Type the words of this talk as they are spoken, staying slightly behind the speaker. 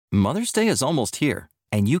Mother's Day is almost here,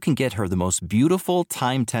 and you can get her the most beautiful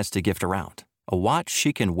time-tested gift around, a watch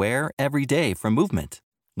she can wear every day from Movement.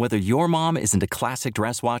 Whether your mom is into classic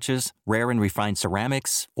dress watches, rare and refined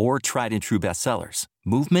ceramics, or tried-and-true bestsellers,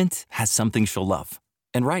 Movement has something she'll love.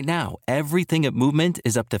 And right now, everything at Movement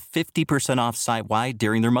is up to 50% off site-wide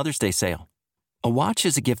during their Mother's Day sale. A watch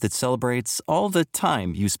is a gift that celebrates all the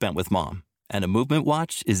time you spent with mom, and a Movement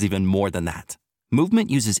watch is even more than that. Movement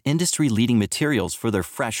uses industry-leading materials for their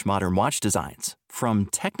fresh modern watch designs, from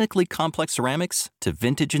technically complex ceramics to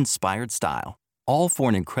vintage-inspired style, all for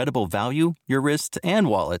an incredible value your wrist and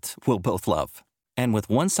wallet will both love. And with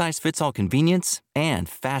one-size-fits-all convenience and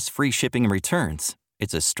fast free shipping and returns,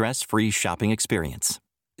 it's a stress-free shopping experience.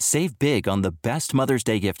 Save big on the best Mother's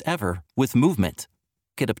Day gift ever with Movement.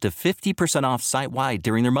 Get up to 50% off site-wide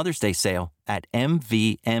during their Mother's Day sale at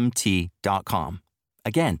MVMT.com.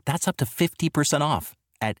 Again, that's up to 50% off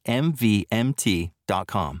at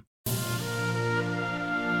MVMT.com.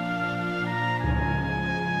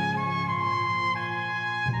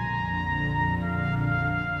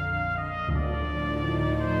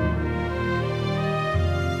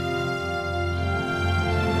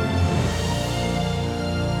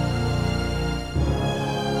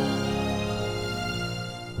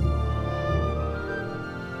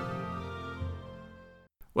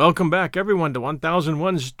 Welcome back, everyone, to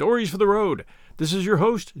 1001 Stories for the Road. This is your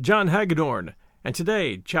host, John Hagedorn, and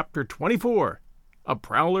today, Chapter 24, A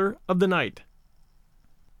Prowler of the Night.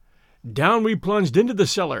 Down we plunged into the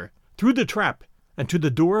cellar, through the trap, and to the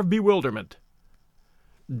door of bewilderment.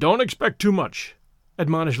 "Don't expect too much,"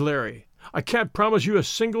 admonished Larry. "I can't promise you a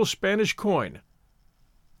single Spanish coin."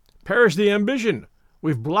 "Perish the ambition!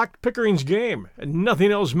 We've blocked Pickering's game, and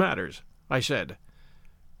nothing else matters," I said.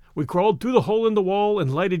 We crawled through the hole in the wall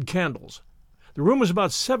and lighted candles. The room was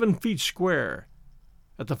about 7 feet square.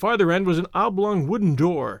 At the farther end was an oblong wooden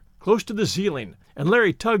door, close to the ceiling, and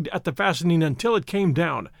Larry tugged at the fastening until it came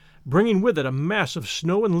down, bringing with it a mass of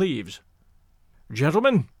snow and leaves.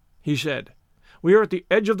 "Gentlemen," he said, "we are at the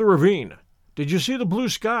edge of the ravine. Did you see the blue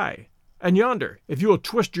sky? And yonder, if you will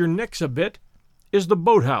twist your necks a bit, is the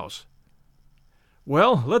boathouse."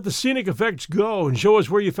 "Well, let the scenic effects go and show us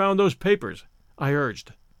where you found those papers," I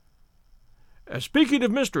urged. "Speaking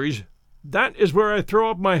of mysteries, that is where I throw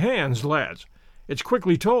up my hands, lads. It's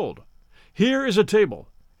quickly told. Here is a table,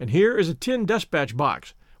 and here is a tin despatch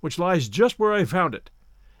box, which lies just where I found it.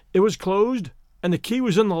 It was closed, and the key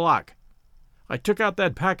was in the lock. I took out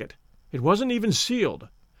that packet. It wasn't even sealed.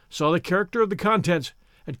 Saw the character of the contents,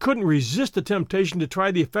 and couldn't resist the temptation to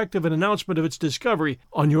try the effect of an announcement of its discovery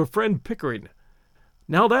on your friend Pickering.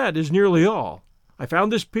 Now that is nearly all. I found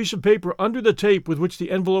this piece of paper under the tape with which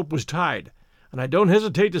the envelope was tied, and I don't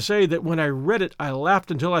hesitate to say that when I read it I laughed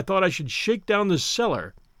until I thought I should shake down the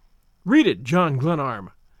cellar. Read it, John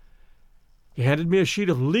Glenarm." He handed me a sheet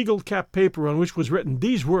of legal cap paper on which was written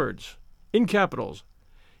these words, in capitals: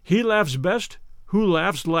 "He laughs best who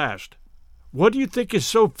laughs last." "What do you think is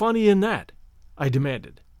so funny in that?" I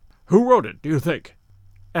demanded. "Who wrote it, do you think?"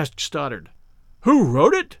 asked Stoddard. "Who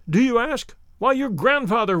wrote it, do you ask? Why, your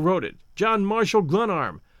grandfather wrote it. John Marshall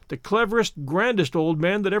Glenarm, the cleverest, grandest old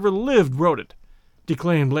man that ever lived, wrote it,"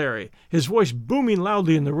 declaimed Larry, his voice booming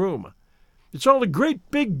loudly in the room. "It's all a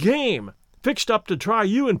great big game, fixed up to try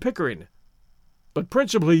you and Pickering. But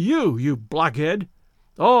principally you blockhead.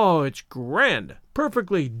 Oh, it's grand,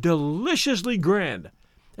 perfectly, deliciously grand.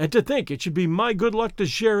 And to think it should be my good luck to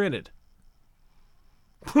share in it."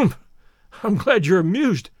 "Humph! I'm glad you're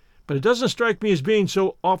amused, but it doesn't strike me as being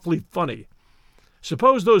so awfully funny.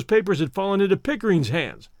 Suppose those papers had fallen into Pickering's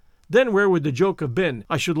hands. Then where would the joke have been,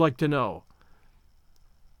 I should like to know?"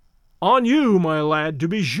 "On you, my lad, to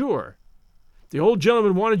be sure. The old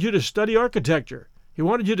gentleman wanted you to study architecture. He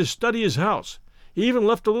wanted you to study his house. He even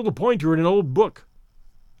left a little pointer in an old book.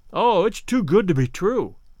 Oh, it's too good to be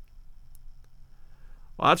true."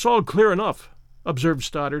 "Well, that's all clear enough," observed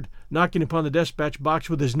Stoddard, knocking upon the despatch box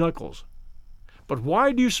with his knuckles. "But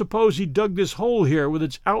why do you suppose he dug this hole here with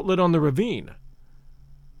its outlet on the ravine?"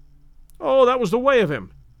 "Oh, that was the way of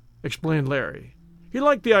him," explained Larry. "He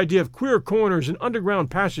liked the idea of queer corners and underground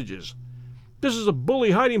passages. This is a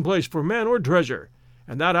bully hiding place for man or treasure,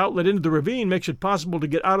 and that outlet into the ravine makes it possible to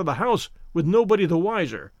get out of the house with nobody the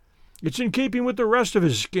wiser. It's in keeping with the rest of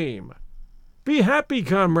his scheme. Be happy,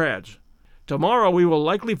 comrades. Tomorrow we will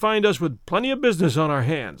likely find us with plenty of business on our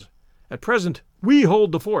hands. At present we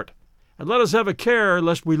hold the fort, and let us have a care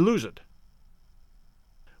lest we lose it."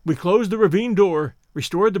 We closed the ravine door,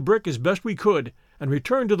 restored the brick as best we could, and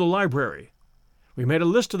returned to the library. We made a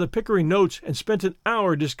list of the Pickering notes and spent an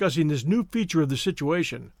hour discussing this new feature of the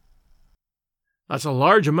situation. "That's a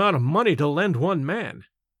large amount of money to lend one man,"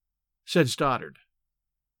 said Stoddard.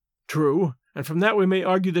 True, and from that we may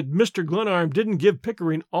argue that Mr. Glenarm didn't give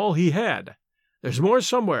Pickering all he had. There's more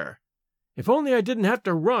somewhere. If only I didn't have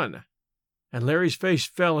to run. And Larry's face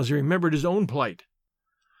fell as he remembered his own plight.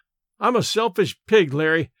 I'm a selfish pig,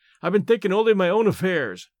 Larry. I've been thinking only of my own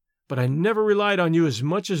affairs, but I never relied on you as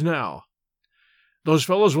much as now. Those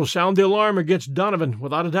fellows will sound the alarm against Donovan,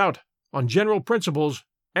 without a doubt, on general principles,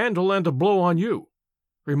 and will land a blow on you,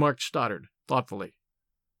 remarked Stoddard thoughtfully.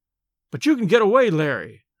 But you can get away,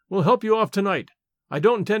 Larry. We'll help you off tonight. I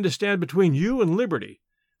don't intend to stand between you and liberty.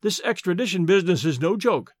 This extradition business is no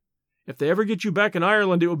joke. If they ever get you back in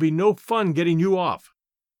Ireland, it will be no fun getting you off.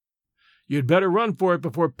 You'd better run for it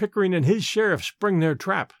before Pickering and his sheriff spring their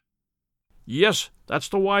trap. Yes, that's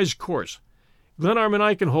the wise course. Glenarm and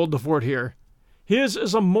I can hold the fort here. His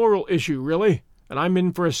is a moral issue, really, and I'm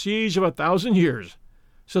in for a siege of 1,000 years,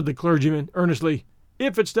 said the clergyman earnestly.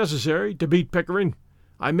 If it's necessary to beat Pickering,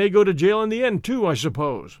 I may go to jail in the end, too, I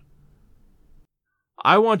suppose.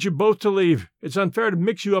 I want you both to leave. It's unfair to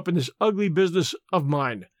mix you up in this ugly business of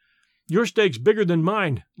mine. Your stake's bigger than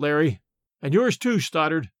mine, Larry, and yours too,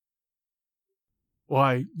 Stoddard.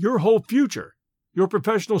 Why, your whole future, your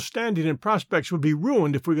professional standing and prospects would be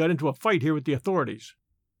ruined if we got into a fight here with the authorities.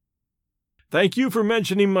 Thank you for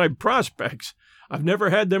mentioning my prospects. I've never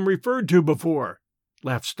had them referred to before,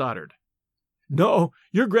 laughed Stoddard. No,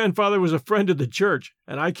 your grandfather was a friend of the church,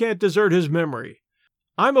 and I can't desert his memory.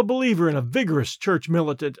 I'm a believer in a vigorous church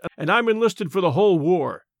militant, and I'm enlisted for the whole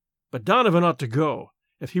war. But Donovan ought to go,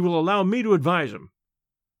 if he will allow me to advise him.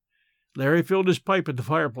 Larry filled his pipe at the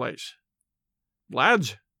fireplace.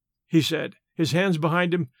 Lads, he said, his hands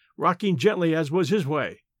behind him, rocking gently as was his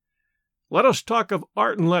way, let us talk of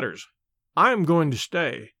art and letters. I'm going to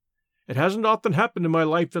stay. It hasn't often happened in my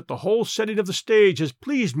life that the whole setting of the stage has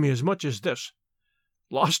pleased me as much as this.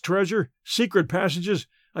 Lost treasure, secret passages,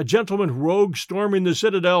 a gentleman rogue storming the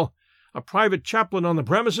citadel, a private chaplain on the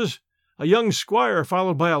premises, a young squire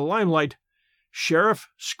followed by a limelight, sheriff,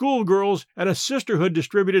 schoolgirls, and a sisterhood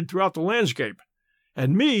distributed throughout the landscape,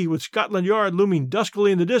 and me with Scotland Yard looming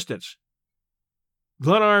duskily in the distance.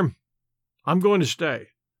 Glenarm, I'm going to stay.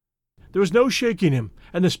 There was no shaking him,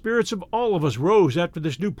 and the spirits of all of us rose after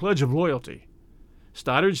this new pledge of loyalty.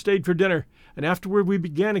 Stoddard stayed for dinner, and afterward we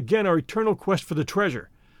began again our eternal quest for the treasure,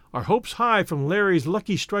 our hopes high from Larry's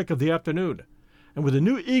lucky strike of the afternoon, and with a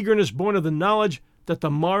new eagerness born of the knowledge that the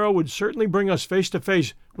morrow would certainly bring us face to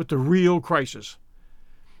face with the real crisis.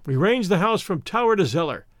 We ranged the house from tower to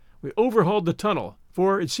cellar. We overhauled the tunnel,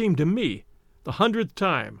 for, it seemed to me, the 100th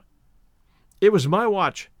time. It was my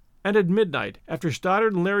watch, and at midnight, after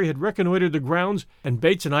Stoddard and Larry had reconnoitered the grounds, and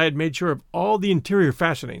Bates and I had made sure of all the interior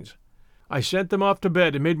fastenings, I sent them off to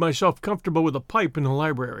bed and made myself comfortable with a pipe in the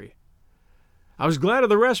library. I was glad of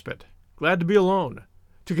the respite, glad to be alone,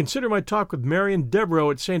 to consider my talk with Marian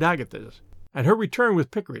Devereux at St. Agatha's, and her return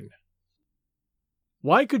with Pickering.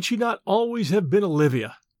 Why could she not always have been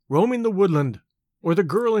Olivia, roaming the woodland, or the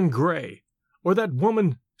girl in gray, or that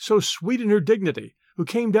woman, so sweet in her dignity, who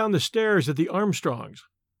came down the stairs at the Armstrongs?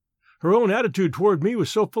 Her own attitude toward me was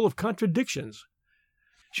so full of contradictions.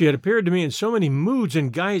 She had appeared to me in so many moods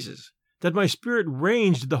and guises that my spirit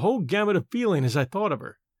ranged the whole gamut of feeling as I thought of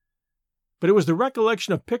her. But it was the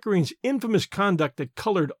recollection of Pickering's infamous conduct that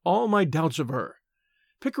colored all my doubts of her.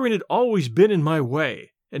 Pickering had always been in my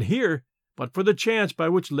way, and here, but for the chance by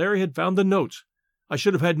which Larry had found the notes, I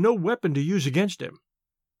should have had no weapon to use against him.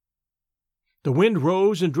 The wind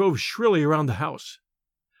rose and drove shrilly around the house.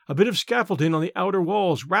 A bit of scaffolding on the outer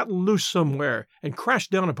walls rattled loose somewhere and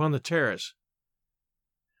crashed down upon the terrace.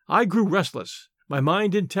 I grew restless, my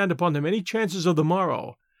mind intent upon the many chances of the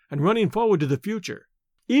morrow, and running forward to the future.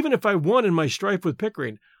 Even if I won in my strife with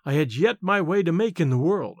Pickering, I had yet my way to make in the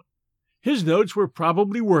world. His notes were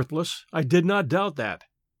probably worthless, I did not doubt that.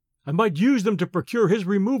 I might use them to procure his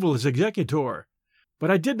removal as executor,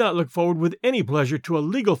 but I did not look forward with any pleasure to a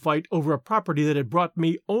legal fight over a property that had brought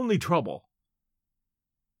me only trouble.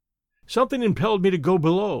 Something impelled me to go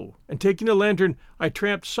below, and taking a lantern, I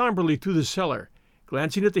tramped somberly through the cellar,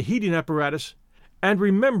 glancing at the heating apparatus, and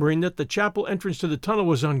remembering that the chapel entrance to the tunnel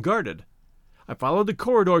was unguarded. I followed the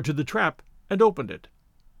corridor to the trap and opened it.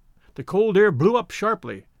 The cold air blew up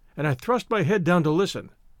sharply, and I thrust my head down to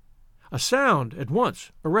listen. A sound at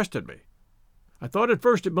once arrested me. I thought at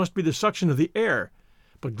first it must be the suction of the air,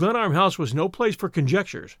 but Glenarm House was no place for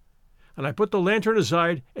conjectures, and I put the lantern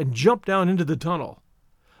aside and jumped down into the tunnel.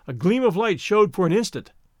 A gleam of light showed for an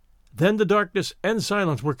instant. Then the darkness and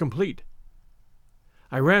silence were complete.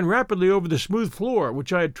 I ran rapidly over the smooth floor,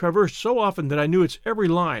 which I had traversed so often that I knew its every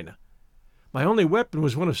line. My only weapon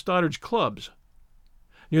was one of Stoddard's clubs.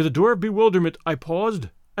 Near the door of bewilderment I paused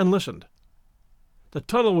and listened. The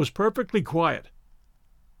tunnel was perfectly quiet.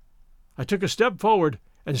 I took a step forward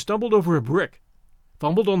and stumbled over a brick,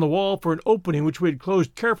 fumbled on the wall for an opening which we had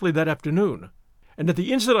closed carefully that afternoon, and at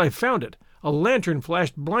the instant I found it, a lantern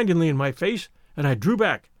flashed blindingly in my face, and I drew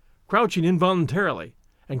back, crouching involuntarily,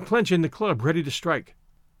 and clenching the club ready to strike.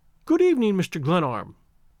 "Good evening, Mr. Glenarm."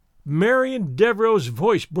 Marian Devereux's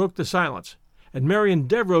voice broke the silence, and Marian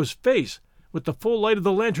Devereux's face, with the full light of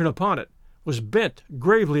the lantern upon it, was bent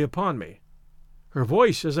gravely upon me. Her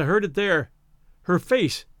voice as I heard it there, her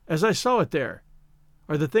face as I saw it there,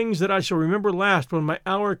 are the things that I shall remember last when my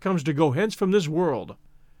hour comes to go hence from this world.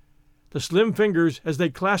 The slim fingers, as they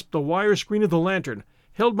clasped the wire screen of the lantern,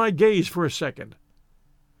 held my gaze for a second.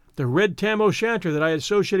 The red tam o' shanter that I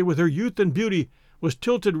associated with her youth and beauty was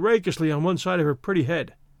tilted rakishly on one side of her pretty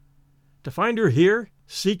head. To find her here,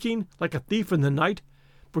 seeking, like a thief in the night,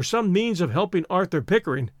 for some means of helping Arthur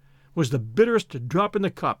Pickering, was the bitterest drop in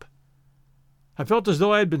the cup. I felt as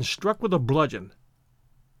though I had been struck with a bludgeon.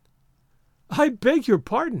 "I beg your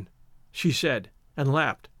pardon," she said, and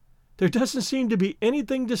laughed. "There doesn't seem to be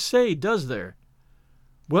anything to say, does there?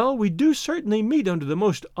 Well, we do certainly meet under the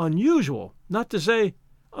most unusual, not to say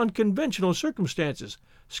unconventional circumstances,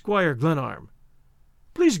 Squire Glenarm.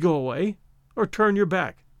 Please go away, or turn your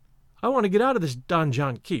back. I want to get out of this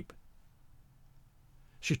donjon keep."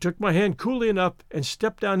 She took my hand coolly enough and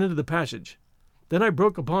stepped down into the passage. Then I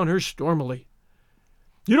broke upon her stormily.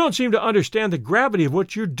 "You don't seem to understand the gravity of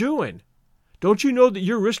what you're doing. Don't you know that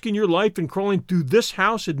you're risking your life in crawling through this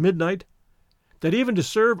house at midnight? That even to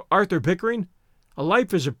serve Arthur Pickering, a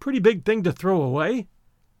life is a pretty big thing to throw away?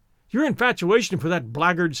 Your infatuation for that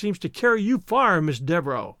blackguard seems to carry you far, Miss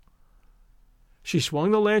Devereux." She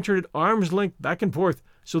swung the lantern at arm's length back and forth,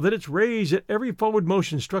 so that its rays at every forward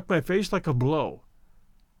motion struck my face like a blow.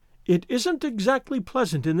 "It isn't exactly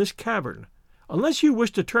pleasant in this cavern. Unless you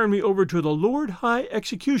wish to turn me over to the Lord High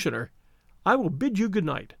Executioner, I will bid you good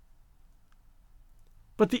night."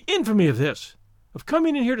 "But the infamy of this, of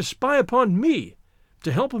coming in here to spy upon me,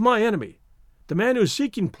 to help my enemy, the man who is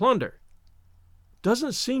seeking plunder,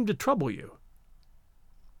 doesn't seem to trouble you."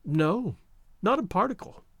 "No, not a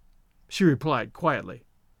particle," she replied quietly,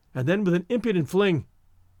 and then with an impudent fling,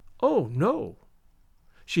 "Oh, no."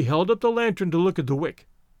 She held up the lantern to look at the wick.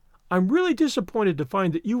 "I'm really disappointed to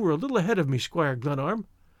find that you were a little ahead of me, Squire Glenarm.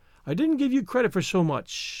 I didn't give you credit for so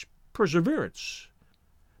much perseverance.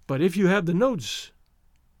 But if you have the notes—"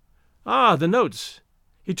 "Ah, the notes.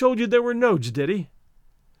 He told you there were notes, did he?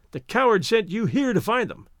 The coward sent you here to find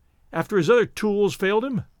them, after his other tools failed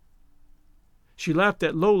him?" She laughed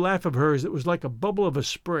that low laugh of hers that was like a bubble of a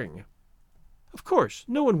spring. "Of course,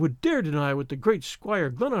 no one would dare deny what the great Squire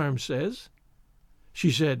Glenarm says," she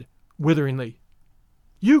said witheringly.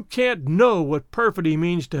 "You can't know what perfidy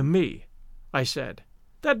means to me," I said.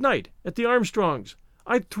 "That night, at the Armstrongs',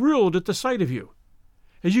 I thrilled at the sight of you.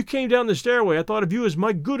 As you came down the stairway, I thought of you as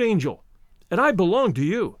my good angel, and I belong to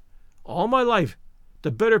you. All my life,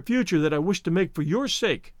 the better future that I wish to make for your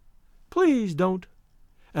sake. Please don't."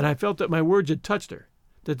 And I felt that my words had touched her,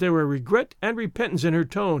 that there were regret and repentance in her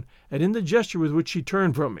tone and in the gesture with which she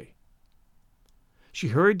turned from me. She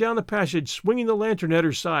hurried down the passage, swinging the lantern at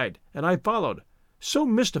her side, and I followed, so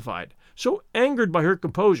mystified, so angered by her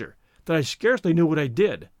composure, that I scarcely knew what I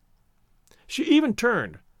did. She even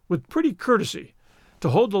turned, with pretty courtesy, to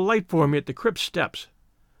hold the light for me at the crypt steps,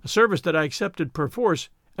 a service that I accepted perforce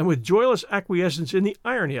and with joyless acquiescence in the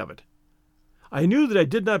irony of it. I knew that I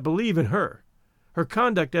did not believe in her. Her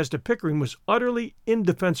conduct as to Pickering was utterly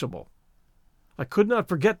indefensible. I could not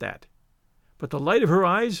forget that. But the light of her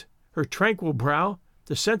eyes, her tranquil brow,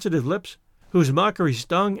 the sensitive lips, whose mockery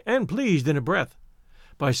stung and pleased in a breath,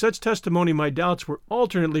 by such testimony my doubts were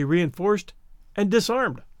alternately reinforced and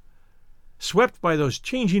disarmed. Swept by those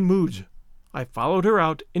changing moods, I followed her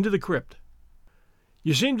out into the crypt.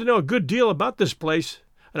 "You seem to know a good deal about this place,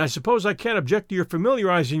 and I suppose I can't object to your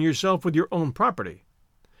familiarizing yourself with your own property.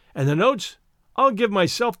 And the notes, I'll give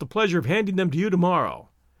myself the pleasure of handing them to you tomorrow.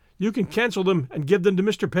 You can cancel them and give them to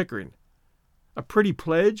Mr. Pickering. A pretty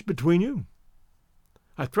pledge between you?"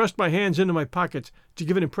 I thrust my hands into my pockets to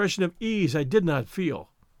give an impression of ease I did not feel.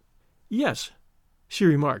 "Yes," she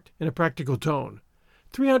remarked in a practical tone,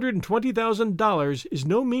 $320,000 is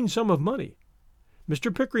no mean sum of money.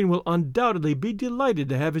 Mr. Pickering will undoubtedly be delighted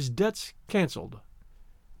to have his debts cancelled."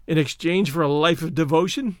 "In exchange for a life of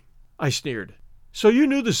devotion?" I sneered. "So you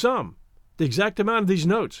knew the sum, the exact amount of these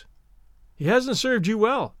notes. He hasn't served you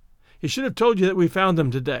well. He should have told you that we found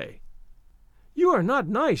them today. You are not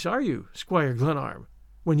nice, are you, Squire Glenarm,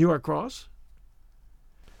 when you are cross?"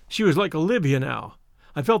 She was like Olivia now,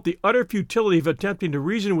 I felt the utter futility of attempting to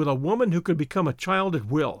reason with a woman who could become a child at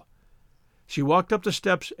will. She walked up the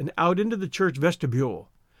steps and out into the church vestibule.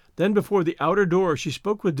 Then before the outer door she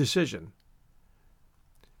spoke with decision.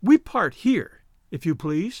 "We part here, if you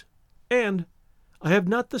please, and I have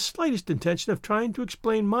not the slightest intention of trying to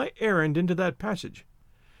explain my errand into that passage.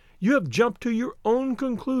 You have jumped to your own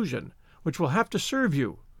conclusion, which will have to serve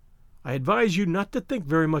you. I advise you not to think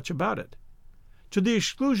very much about it. To the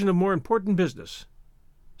exclusion of more important business.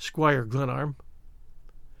 Squire Glenarm."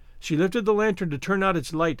 She lifted the lantern to turn out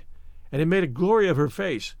its light, and it made a glory of her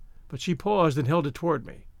face, but she paused and held it toward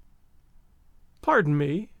me. "Pardon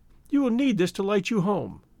me, you will need this to light you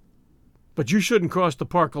home. But you shouldn't cross the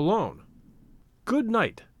park alone. Good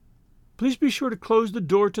night. Please be sure to close the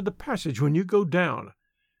door to the passage when you go down.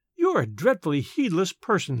 You're a dreadfully heedless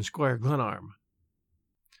person, Squire Glenarm."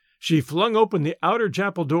 She flung open the outer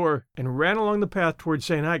chapel door and ran along the path toward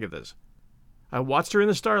St. Agatha's. I watched her in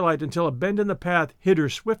the starlight until a bend in the path hid her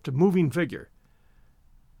swift, moving figure.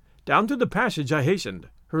 Down through the passage I hastened,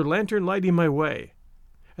 her lantern lighting my way.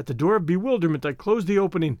 At the door of bewilderment I closed the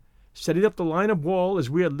opening, setting up the line of wall as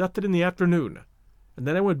we had left it in the afternoon, and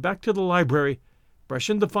then I went back to the library,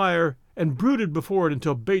 freshened the fire, and brooded before it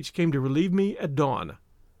until Bates came to relieve me at dawn.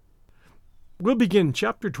 We'll begin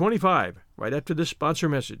Chapter 25 right after this sponsor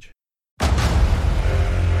message.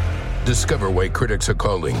 Discover why critics are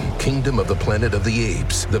calling Kingdom of the Planet of the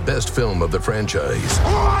Apes the best film of the franchise.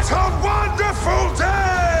 What a wonderful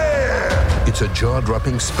day! It's a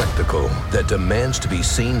jaw-dropping spectacle that demands to be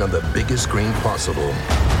seen on the biggest screen possible.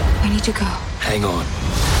 We need to go. Hang on.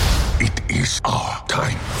 It is our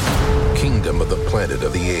time. Kingdom of the Planet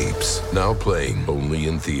of the Apes. Now playing only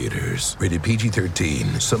in theaters. Rated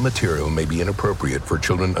PG-13. Some material may be inappropriate for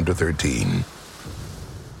children under 13.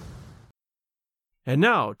 And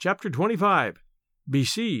now, Chapter 25,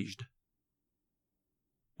 Besieged.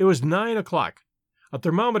 It was 9 o'clock. A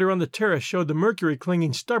thermometer on the terrace showed the mercury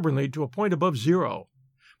clinging stubbornly to a point above zero,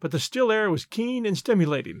 but the still air was keen and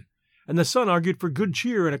stimulating, and the sun argued for good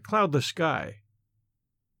cheer in a cloudless sky.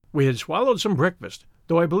 We had swallowed some breakfast,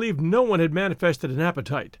 though I believe no one had manifested an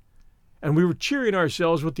appetite, and we were cheering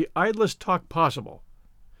ourselves with the idlest talk possible.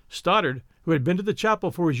 Stoddard, who had been to the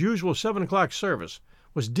chapel for his usual 7 o'clock service,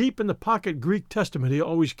 was deep in the pocket Greek Testament he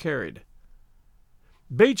always carried.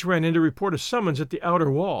 Bates ran in to report a summons at the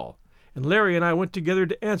outer wall, and Larry and I went together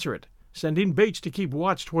to answer it, sending Bates to keep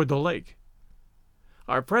watch toward the lake.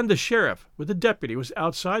 Our friend the sheriff, with the deputy, was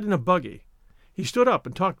outside in a buggy. He stood up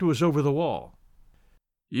and talked to us over the wall.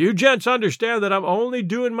 "You gents understand that I'm only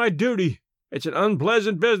doing my duty. It's an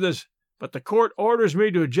unpleasant business, but the court orders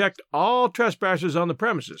me to eject all trespassers on the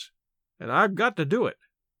premises, and I've got to do it."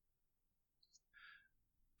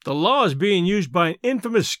 "The law is being used by an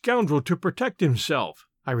infamous scoundrel to protect himself,"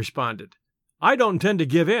 I responded. "I don't intend to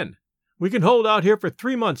give in. We can hold out here for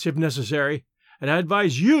 3 months if necessary, and I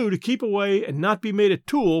advise you to keep away and not be made a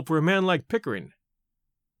tool for a man like Pickering."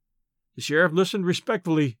 The sheriff listened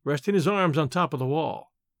respectfully, resting his arms on top of the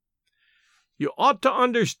wall. "You ought to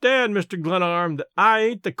understand, Mr. Glenarm, that I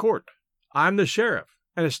ain't the court. I'm the sheriff,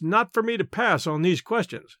 and it's not for me to pass on these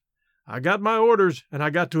questions. I got my orders, and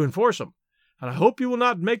I got to enforce them, and I hope you will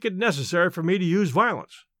not make it necessary for me to use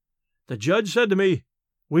violence. The judge said to me,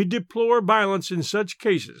 'We deplore violence in such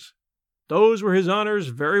cases.' Those were his honor's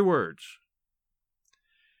very words."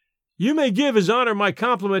 "You may give his honor my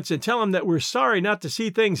compliments and tell him that we're sorry not to see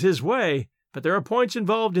things his way, but there are points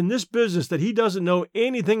involved in this business that he doesn't know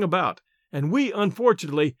anything about, and we,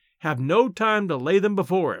 unfortunately, have no time to lay them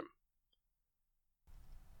before him."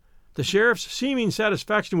 The sheriff's seeming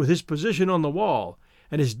satisfaction with his position on the wall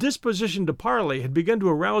and his disposition to parley had begun to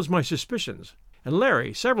arouse my suspicions, and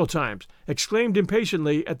Larry, several times, exclaimed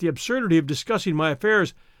impatiently at the absurdity of discussing my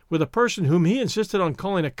affairs with a person whom he insisted on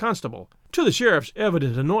calling a constable, to the sheriff's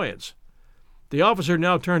evident annoyance. The officer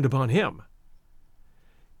now turned upon him.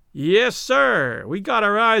 "Yes, sir, we got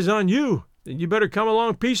our eyes on you, and you better come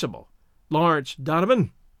along peaceable. Lawrence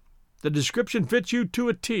Donovan, the description fits you to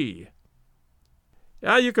a T."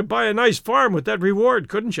 "You could buy a nice farm with that reward,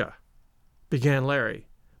 couldn't you?" began Larry,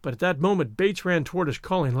 but at that moment Bates ran toward us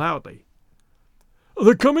calling loudly.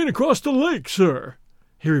 "They're coming across the lake, sir,"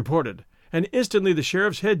 he reported, and instantly the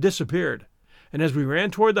sheriff's head disappeared, and as we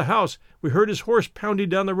ran toward the house we heard his horse pounding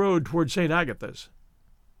down the road toward St. Agatha's.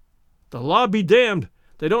 "The law be damned,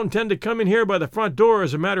 they don't intend to come in here by the front door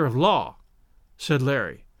as a matter of law," said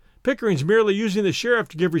Larry. "Pickering's merely using the sheriff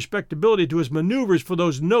to give respectability to his maneuvers for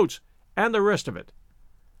those notes and the rest of it."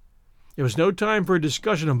 It was no time for a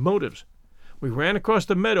discussion of motives. We ran across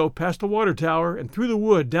the meadow past the water tower and through the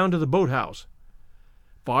wood down to the boathouse.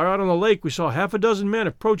 Far out on the lake we saw half a dozen men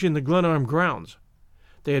approaching the Glenarm grounds.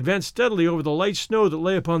 They advanced steadily over the light snow that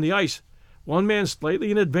lay upon the ice, one man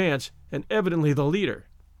slightly in advance and evidently the leader.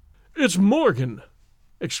 "It's Morgan!"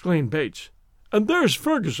 exclaimed Bates. "And there's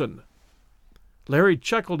Ferguson!" Larry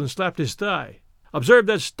chuckled and slapped his thigh. "Observe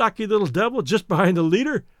that stocky little devil just behind the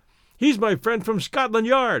leader? He's my friend from Scotland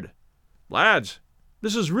Yard. Lads,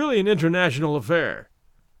 this is really an international affair.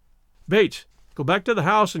 Bates, go back to the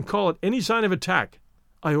house and call it any sign of attack,"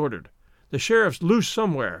 I ordered. "The sheriff's loose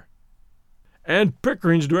somewhere." "And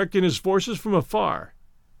Pickering's directing his forces from afar,"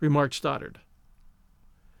 remarked Stoddard.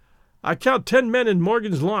 "I count 10 men in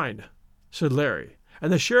Morgan's line," said Larry,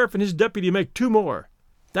 "and the sheriff and his deputy make 2 more.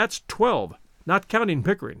 That's 12, not counting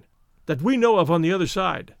Pickering, that we know of on the other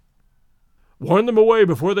side." "Warn them away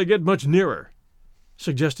before they get much nearer,"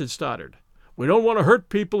 suggested Stoddard. "We don't want to hurt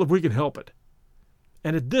people if we can help it."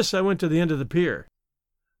 And at this I went to the end of the pier.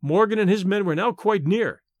 Morgan and his men were now quite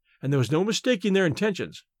near, and there was no mistaking their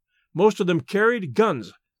intentions. Most of them carried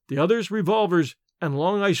guns, the others revolvers and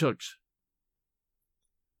long ice hooks.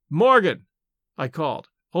 "Morgan," I called,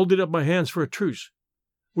 holding up my hands for a truce,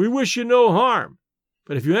 "we wish you no harm,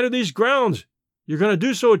 but if you enter these grounds, you're going to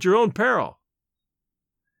do so at your own peril."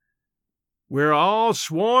 "We're all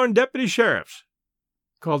sworn deputy sheriffs,"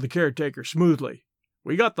 called the caretaker smoothly.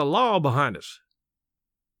 "We got the law behind us."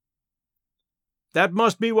 "That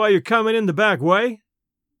must be why you're coming in the back way,"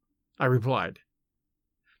 I replied.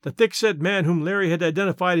 The thick-set man whom Larry had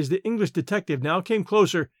identified as the English detective now came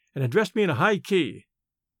closer and addressed me in a high key.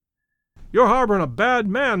 "You're harboring a bad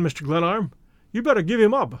man, Mr. Glenarm. You better give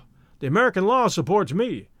him up. The American law supports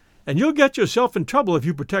me, and you'll get yourself in trouble if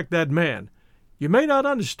you protect that man. You may not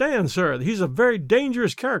understand, sir, that he's a very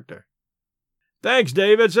dangerous character." "Thanks,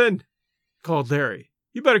 Davidson," called Larry.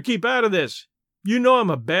 "You better keep out of this. You know I'm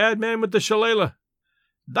a bad man with the shillelagh."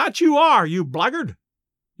 "That you are, you blackguard!"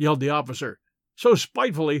 yelled the officer, so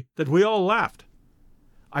spitefully that we all laughed.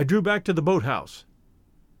 I drew back to the boathouse.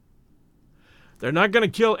 "They're not going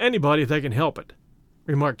to kill anybody if they can help it,"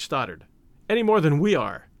 remarked Stoddard, "any more than we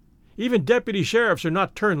are. Even deputy sheriffs are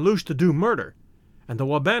not turned loose to do murder, and the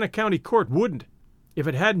Wabana County Court wouldn't, if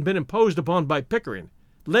it hadn't been imposed upon by Pickering,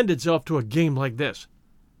 lend itself to a game like this."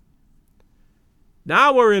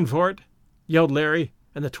 "Now we're in for it," yelled Larry,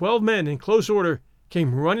 and the 12 men, in close order,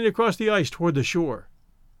 came running across the ice toward the shore.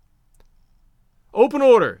 "Open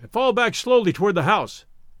order and fall back slowly toward the house,"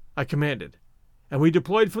 I commanded, and we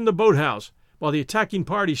deployed from the boathouse while the attacking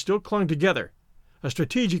party still clung together, a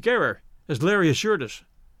strategic error, as Larry assured us.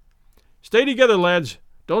 "Stay together, lads.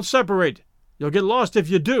 Don't separate. You'll get lost if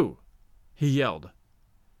you do," he yelled.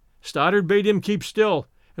 Stoddard bade him keep still,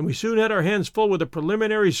 and we soon had our hands full with a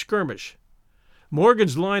preliminary skirmish.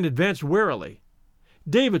 Morgan's line advanced warily.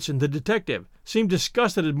 Davidson, the detective, seemed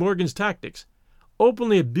disgusted at Morgan's tactics,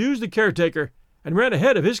 openly abused the caretaker, and ran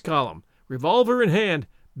ahead of his column, revolver in hand,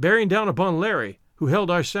 bearing down upon Larry, who held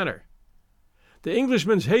our center. The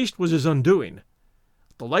Englishman's haste was his undoing.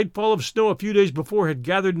 The light fall of snow a few days before had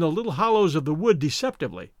gathered in the little hollows of the wood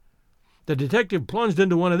deceptively. The detective plunged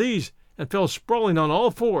into one of these and fell sprawling on all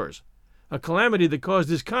fours, a calamity that caused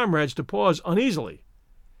his comrades to pause uneasily.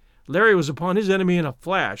 Larry was upon his enemy in a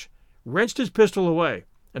flash, wrenched his pistol away,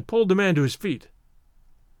 and pulled the man to his feet.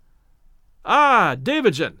 "Ah,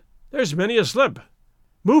 Davidson, there's many a slip.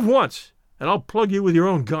 Move once, and I'll plug you with your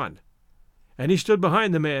own gun." And he stood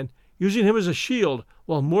behind the man, using him as a shield,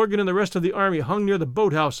 while Morgan and the rest of the army hung near the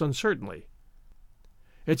boathouse uncertainly.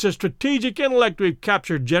 "It's a strategic intellect we've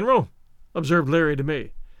captured, General," observed Larry to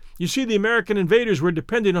me. "You see, the American invaders were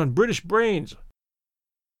depending on British brains."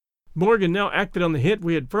 Morgan now acted on the hint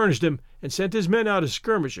we had furnished him and sent his men out as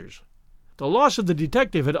skirmishers. The loss of the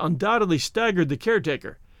detective had undoubtedly staggered the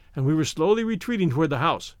caretaker, and we were slowly retreating toward the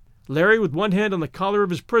house, Larry with one hand on the collar of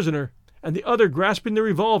his prisoner and the other grasping the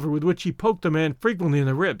revolver with which he poked the man frequently in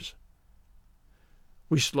the ribs.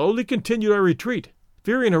 We slowly continued our retreat,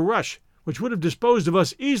 fearing a rush, which would have disposed of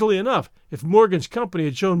us easily enough if Morgan's company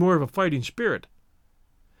had shown more of a fighting spirit.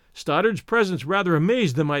 Stoddard's presence rather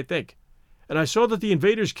amazed them, I think, and I saw that the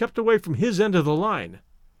invaders kept away from his end of the line.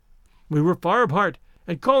 We were far apart,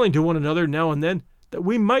 and calling to one another now and then that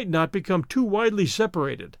we might not become too widely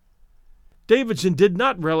separated. Davidson did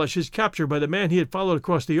not relish his capture by the man he had followed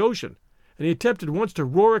across the ocean, and he attempted once to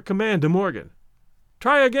roar a command to Morgan.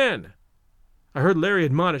 "Try again!" I heard Larry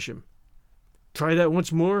admonish him. "Try that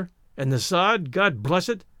once more, and the sod, God bless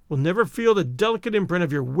it, will never feel the delicate imprint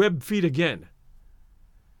of your webbed feet again."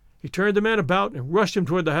 He turned the man about and rushed him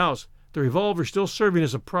toward the house, the revolver still serving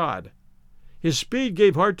as a prod. His speed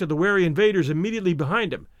gave heart to the wary invaders immediately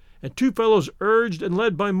behind him, and 2 fellows urged and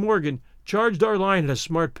led by Morgan charged our line at a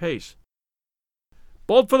smart pace.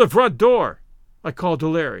 "Bolt for the front door!" I called to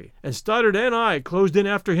Larry, and Stoddard and I closed in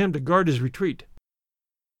after him to guard his retreat.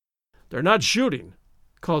 "They're not shooting,"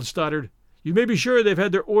 called Stoddard. "You may be sure they've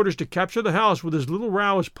had their orders to capture the house with as little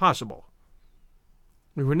row as possible."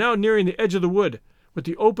 We were now nearing the edge of the wood, with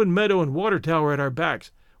the open meadow and water tower at our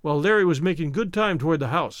backs, while Larry was making good time toward the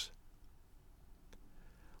house.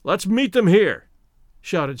 "Let's meet them here,"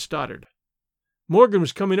 shouted Stoddard. Morgan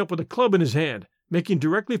was coming up with a club in his hand, making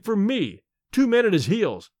directly for me, 2 men at his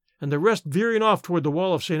heels, and the rest veering off toward the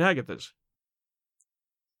wall of St. Agatha's.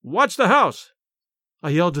 "Watch the house!" I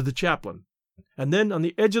yelled to the chaplain, and then on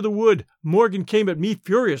the edge of the wood Morgan came at me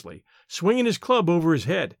furiously, swinging his club over his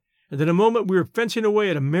head, and in a moment we were fencing away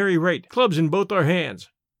at a merry rate, clubs in both our hands.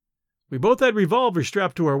 We both had revolvers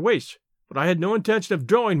strapped to our waists, but I had no intention of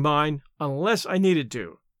drawing mine unless I needed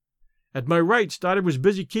to. At my right, Stoddard was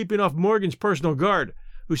busy keeping off Morgan's personal guard,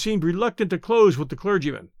 who seemed reluctant to close with the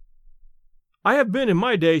clergyman. I have been in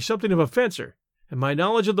my day something of a fencer, and my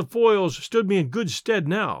knowledge of the foils stood me in good stead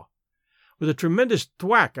now. With a tremendous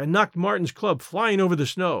thwack I knocked Martin's club flying over the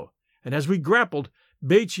snow, and as we grappled,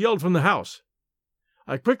 Bates yelled from the house.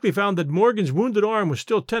 I quickly found that Morgan's wounded arm was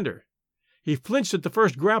still tender. He flinched at the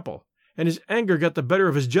first grapple, and his anger got the better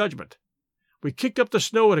of his judgment. We kicked up the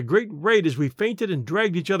snow at a great rate as we feinted and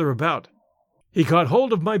dragged each other about. He caught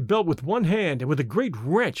hold of my belt with one hand and with a great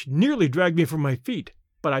wrench nearly dragged me from my feet,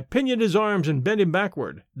 but I pinioned his arms and bent him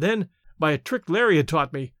backward, then, by a trick Larry had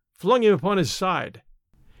taught me, flung him upon his side.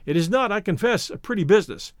 It is not, I confess, a pretty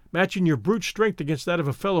business, matching your brute strength against that of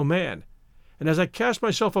a fellow man, and as I cast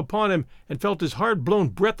myself upon him and felt his hard-blown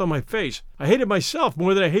breath on my face, I hated myself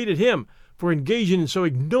more than I hated him for engaging in so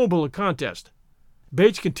ignoble a contest.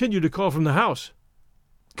 Bates continued to call from the house.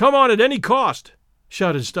 "Come on at any cost!"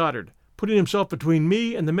 shouted Stoddard, putting himself between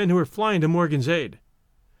me and the men who were flying to Morgan's aid.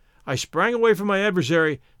 I sprang away from my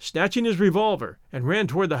adversary, snatching his revolver, and ran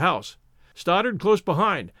toward the house, Stoddard close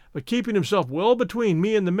behind, but keeping himself well between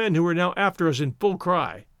me and the men who were now after us in full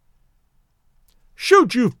cry.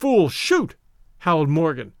 "Shoot, you fool, shoot!" howled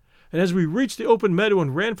Morgan, and as we reached the open meadow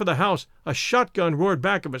and ran for the house, a shotgun roared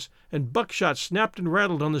back of us, and buckshot snapped and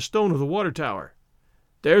rattled on the stone of the water tower.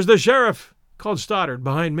 "There's the sheriff!" called Stoddard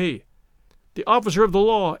behind me. The officer of the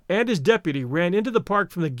law and his deputy ran into the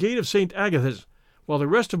park from the gate of St. Agatha's, while the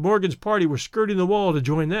rest of Morgan's party were skirting the wall to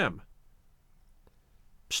join them.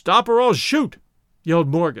 "Stop or I'll shoot!" yelled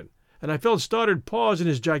Morgan, and I felt Stoddard pause in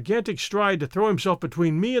his gigantic stride to throw himself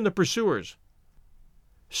between me and the pursuers.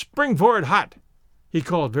 "Spring for it hot!" he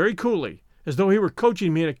called very coolly, as though he were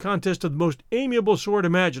coaching me in a contest of the most amiable sort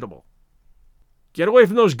imaginable. "Get away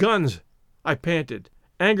from those guns!" I panted,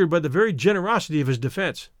 angered by the very generosity of his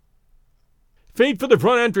defense. "Feint for the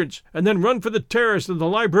front entrance, and then run for the terrace and the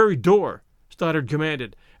library door," Stoddard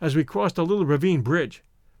commanded, as we crossed a little ravine bridge.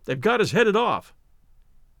 "They've got us headed off."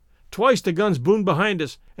 Twice the guns boomed behind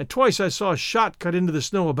us, and twice I saw a shot cut into the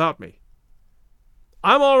snow about me.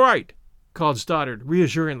 "I'm all right," called Stoddard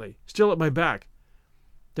reassuringly, still at my back.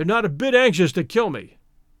 "They're not a bit anxious to kill me."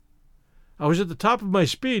 I was at the top of my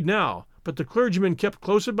speed now, but the clergyman kept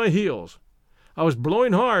close at my heels. I was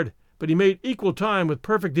blowing hard, but he made equal time with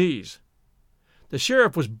perfect ease. The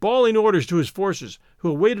sheriff was bawling orders to his forces, who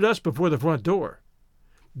awaited us before the front door.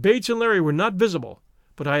 Bates and Larry were not visible,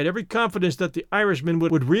 but I had every confidence that the Irishman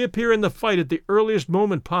would reappear in the fight at the earliest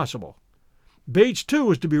moment possible. Bates, too,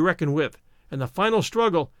 was to be reckoned with, and the final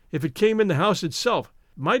struggle, if it came in the house itself,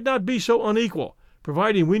 might not be so unequal,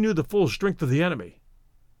 providing we knew the full strength of the enemy.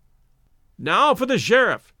 "Now for the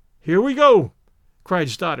sheriff! Here we go!" cried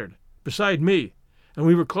Stoddard, beside me, and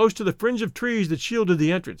we were close to the fringe of trees that shielded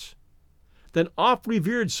the entrance. Then off we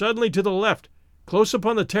veered suddenly to the left, close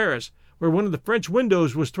upon the terrace, where one of the French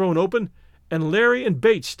windows was thrown open, and Larry and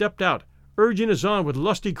Bates stepped out, urging us on with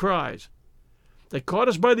lusty cries. They caught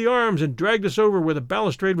us by the arms and dragged us over where the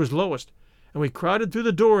balustrade was lowest, and we crowded through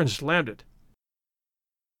the door and slammed it.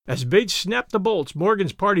 As Bates snapped the bolts,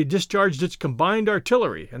 Morgan's party discharged its combined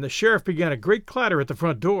artillery, and the sheriff began a great clatter at the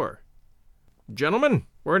front door. "Gentlemen,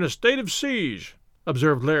 we're in a state of siege,"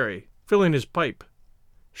 observed Larry, filling his pipe.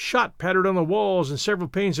 Shot pattered on the walls, and several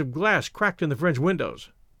panes of glass cracked in the French windows.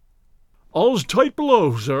 "All's tight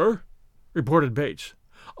below, sir," reported Bates.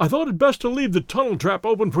 "I thought it best to leave the tunnel trap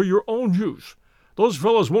open for your own use. Those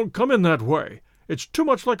fellows won't come in that way. It's too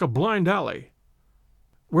much like a blind alley."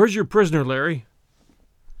 "Where's your prisoner, Larry?"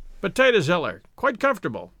 "Potato cellar. Quite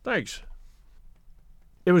comfortable, thanks."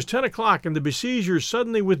 It was 10 o'clock, and the besiegers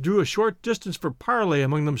suddenly withdrew a short distance for parley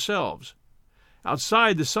among themselves.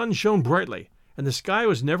 Outside the sun shone brightly, and the sky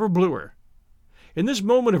was never bluer. In this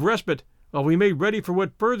moment of respite, while we made ready for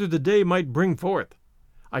what further the day might bring forth,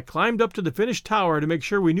 I climbed up to the finished tower to make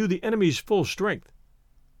sure we knew the enemy's full strength.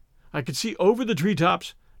 I could see over the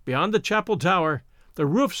treetops, beyond the chapel tower, the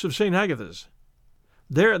roofs of St. Agatha's.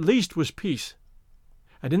 There at least was peace.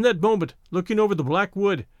 And in that moment, looking over the black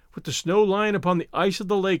wood, with the snow lying upon the ice of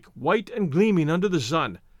the lake white and gleaming under the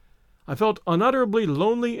sun, I felt unutterably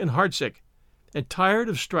lonely and heartsick, and tired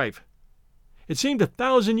of strife. It seemed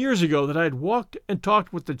 1,000 years ago that I had walked and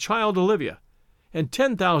talked with the child Olivia, and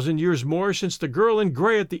 10,000 years more since the girl in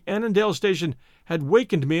gray at the Annandale station had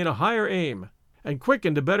wakened me in a higher aim, and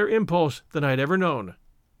quickened a better impulse than I had ever known.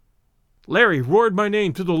 Larry roared my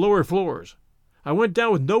name through the lower floors. I went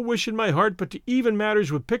down with no wish in my heart but to even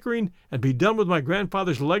matters with Pickering and be done with my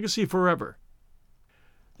grandfather's legacy forever.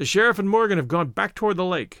 "The sheriff and Morgan have gone back toward the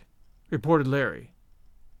lake," reported Larry.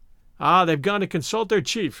 "Ah, they've gone to consult their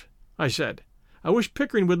chief," I said. "I wish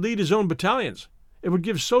Pickering would lead his own battalions. It would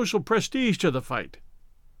give social prestige to the fight."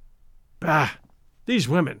 "Bah! These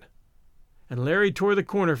women!" And Larry tore the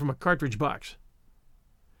corner from a cartridge box.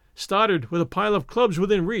 Stoddard, with a pile of clubs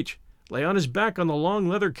within reach, lay on his back on the long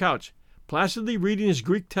leather couch, placidly reading his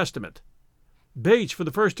Greek Testament. Bates, for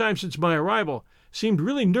the first time since my arrival, seemed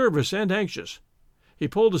really nervous and anxious. He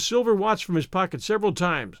pulled a silver watch from his pocket several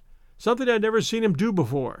times, something I had never seen him do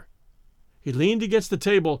before. He leaned against the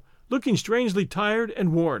table, looking strangely tired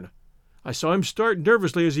and worn. I saw him start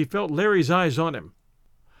nervously as he felt Larry's eyes on him.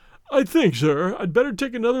 "I think, sir, I'd better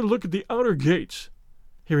take another look at the outer gates,"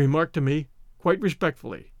 he remarked to me, quite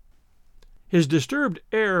respectfully. His disturbed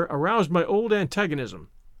air aroused my old antagonism.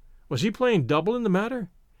 Was he playing double in the matter?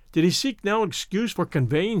 Did he seek now excuse for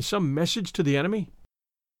conveying some message to the enemy?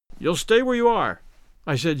 "You'll stay where you are,"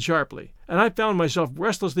 I said sharply, and I found myself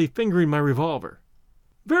restlessly fingering my revolver.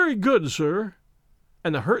 "Very good, sir."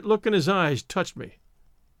 And the hurt look in his eyes touched me.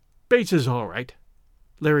 "Bates is all right,"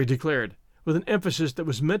 Larry declared, with an emphasis that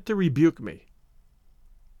was meant to rebuke me.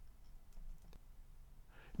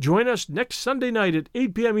 Join us next Sunday night at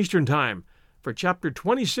 8 p.m. Eastern Time for Chapter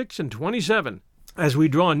 26 and 27, as we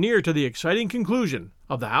draw near to the exciting conclusion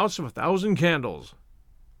of The House of 1,000 Candles.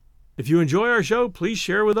 If you enjoy our show, please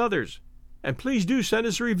share with others. And please do send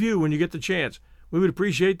us a review when you get the chance. We would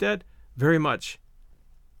appreciate that very much.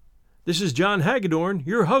 This is John Hagedorn,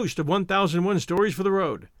 your host of 1001 Stories for the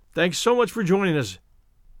Road. Thanks so much for joining us.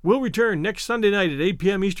 We'll return next Sunday night at 8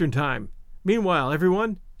 p.m. Eastern Time. Meanwhile,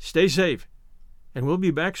 everyone, stay safe, and we'll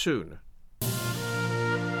be back soon.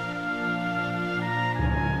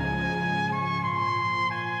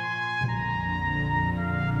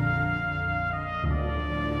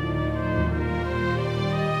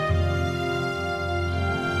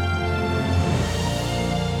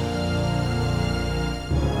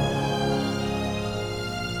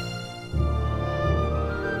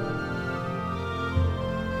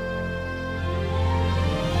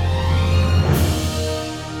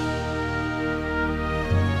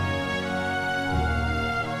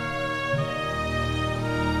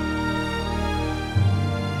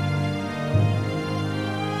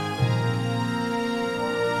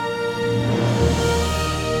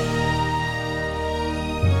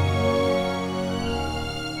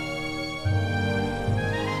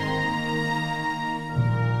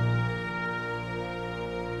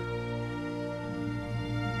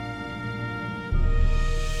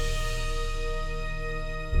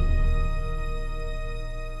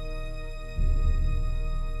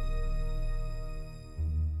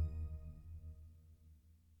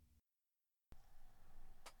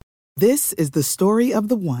 This is the story of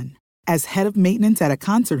the one. As head of maintenance at a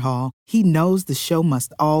concert hall, he knows the show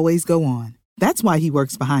must always go on. That's why he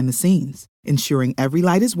works behind the scenes, ensuring every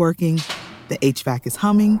light is working, the HVAC is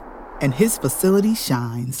humming, and his facility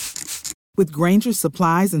shines. With Grainger's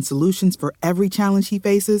supplies and solutions for every challenge he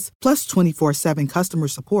faces, plus 24/7 customer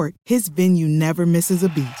support, his venue never misses a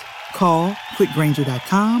beat. Call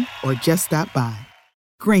quickgrainger.com or just stop by.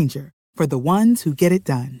 Grainger, for the ones who get it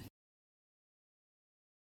done.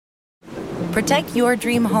 Protect your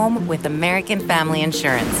dream home with American Family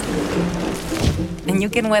Insurance. And you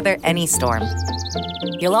can weather any storm.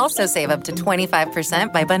 You'll also save up to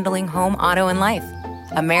 25% by bundling home, auto, and life.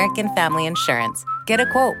 American Family Insurance. Get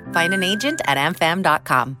a quote. Find an agent at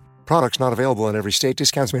amfam.com. Products not available in every state.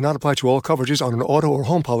 Discounts may not apply to all coverages on an auto or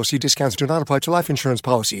home policy. Discounts do not apply to life insurance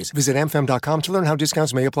policies. Visit amfam.com to learn how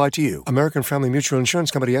discounts may apply to you. American Family Mutual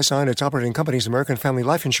Insurance Company, SI, and its operating companies, American Family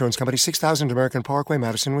Life Insurance Company, 6000 American Parkway,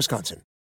 Madison, Wisconsin.